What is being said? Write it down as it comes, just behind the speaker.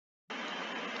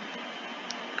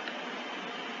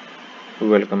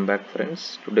Welcome back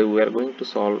friends. Today we are going to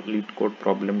solve Leetcode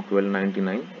problem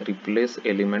 1299. Replace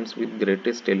elements with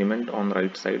greatest element on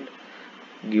right side.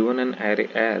 Given an array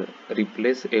R,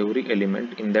 replace every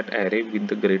element in that array with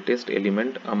the greatest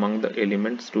element among the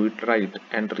elements to its right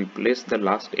and replace the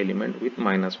last element with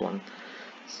 -1.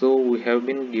 So we have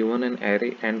been given an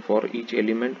array and for each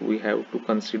element we have to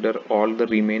consider all the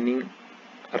remaining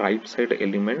right side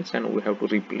elements and we have to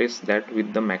replace that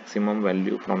with the maximum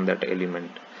value from that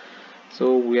element. So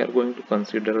we are going to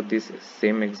consider this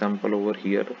same example over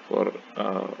here for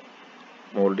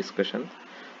more discussion.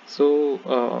 So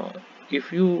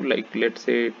if you let's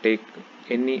say take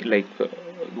any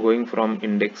going from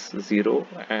index 0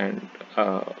 and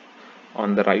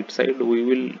on the right side we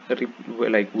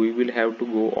will have to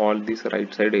go all these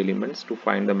right side elements to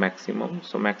find the maximum.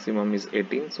 So maximum is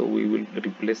 18, so we will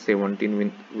replace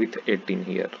 17 with 18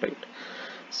 here, right?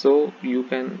 So you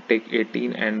can take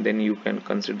 18 and then you can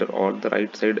consider all the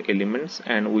right side elements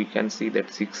and we can see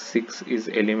that 6 is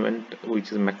element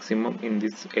which is maximum in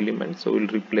this element, so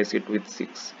we'll replace it with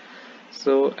 6.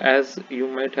 So as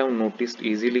you might have noticed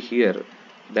easily here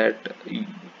that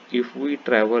if we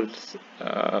traverse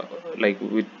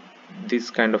with this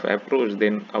kind of approach,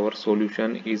 then our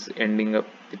solution is ending up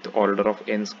with order of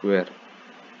n square.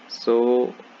 So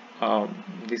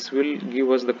this will give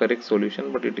us the correct solution,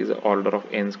 but it is a order of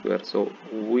n square. So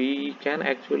we can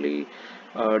actually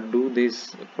do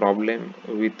this problem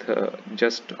with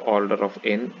just order of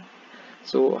n.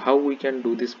 So how we can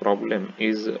do this problem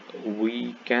is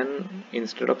we can,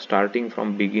 instead of starting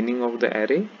from beginning of the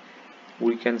array,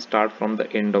 we can start from the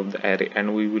end of the array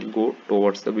and we will go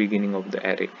towards the beginning of the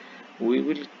array. We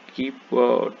will keep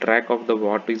track of the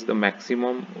what is the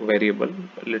maximum variable.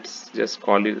 Let's just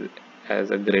call it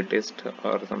as a greatest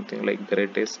or something like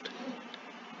greatest,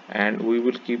 and we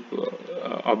will keep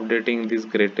updating this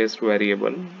greatest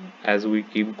variable as we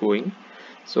keep going.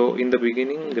 So in the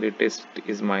beginning greatest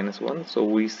is -1, so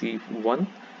we see 1,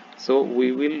 so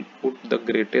we will put the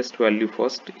greatest value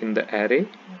first in the array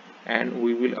and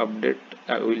we will update.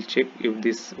 We'll check if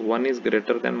this 1 is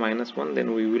greater than -1,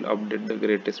 then we will update the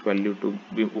greatest value to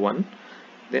be 1.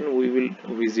 Then we will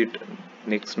visit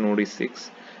next node is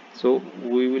 6. So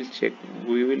we will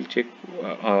check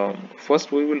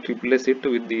first we will replace it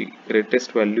with the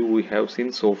greatest value we have seen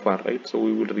so far, right? So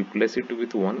we will replace it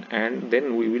with 1 and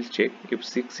then we will check if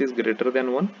 6 is greater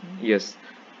than 1. Yes,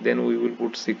 then we will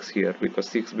put 6 here because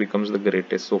 6 becomes the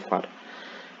greatest so far.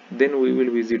 Then we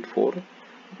will visit 4.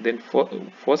 Then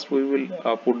first we will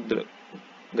put the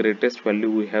greatest value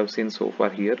we have seen so far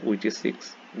here, which is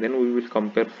 6. Then we will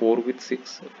compare 4 with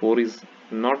 6. 4 is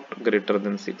not greater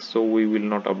than 6, so we will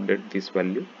not update this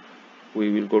value. We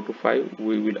will go to 5.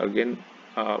 We will again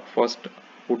first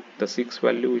put the 6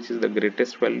 value, which is the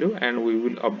greatest value, and we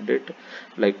will update,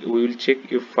 we will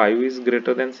check if 5 is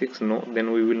greater than 6. No,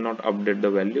 then we will not update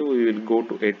the value. We will go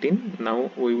to 18. Now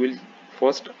we will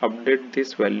first update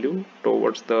this value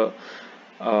towards the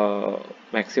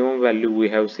maximum value we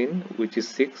have seen, which is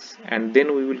 6, and then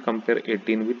we will compare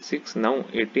 18 with 6. Now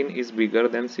 18 is bigger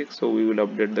than 6, so we will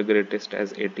update the greatest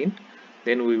as 18.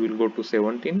 Then we will go to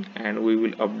 17 and we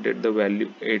will update the value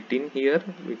 18 here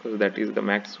because that is the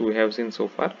max we have seen so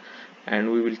far,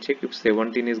 and we will check if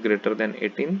 17 is greater than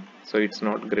 18. So it's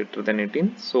not greater than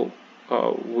 18, so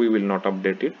we will not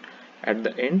update it. At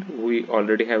the end, we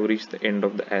already have reached the end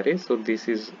of the array, so this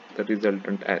is the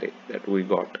resultant array that we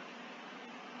got.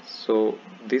 So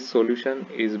this solution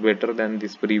is better than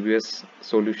this previous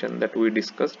solution that we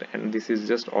discussed, and this is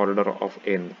just order of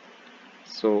n.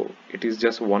 So it is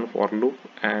just one for loop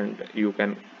and you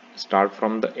can start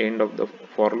from the end of the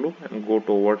for loop and go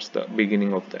towards the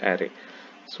beginning of the array.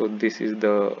 So this is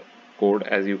the code.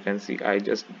 As you can see, I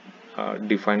just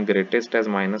define greatest as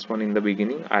 -1 in the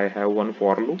beginning. I have one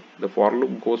for loop. The for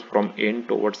loop goes from end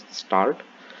towards start,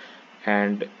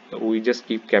 and we just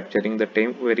keep capturing the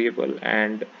temp variable,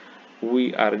 and we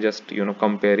are just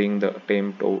comparing the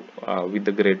temp with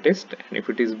the greatest, and if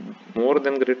it is more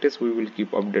than greatest we will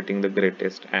keep updating the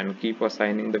greatest and keep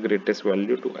assigning the greatest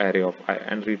value to array of I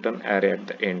and return array at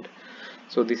the end.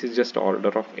 So this is just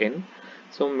order of n.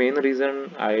 So main reason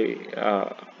I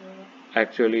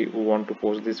actually want to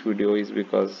post this video is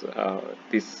because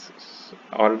this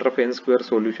order of n square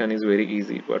solution is very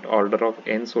easy, but order of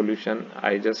n solution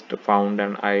I just found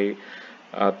and I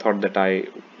thought that I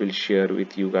will share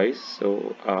with you guys. So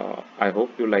I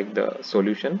hope you like the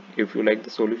solution. If you like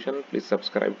the solution, please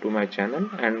subscribe to my channel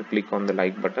and click on the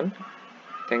like button.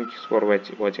 Thanks for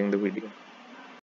watching the video.